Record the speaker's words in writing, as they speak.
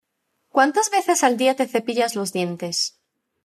¿Cuántas veces al día te cepillas los dientes?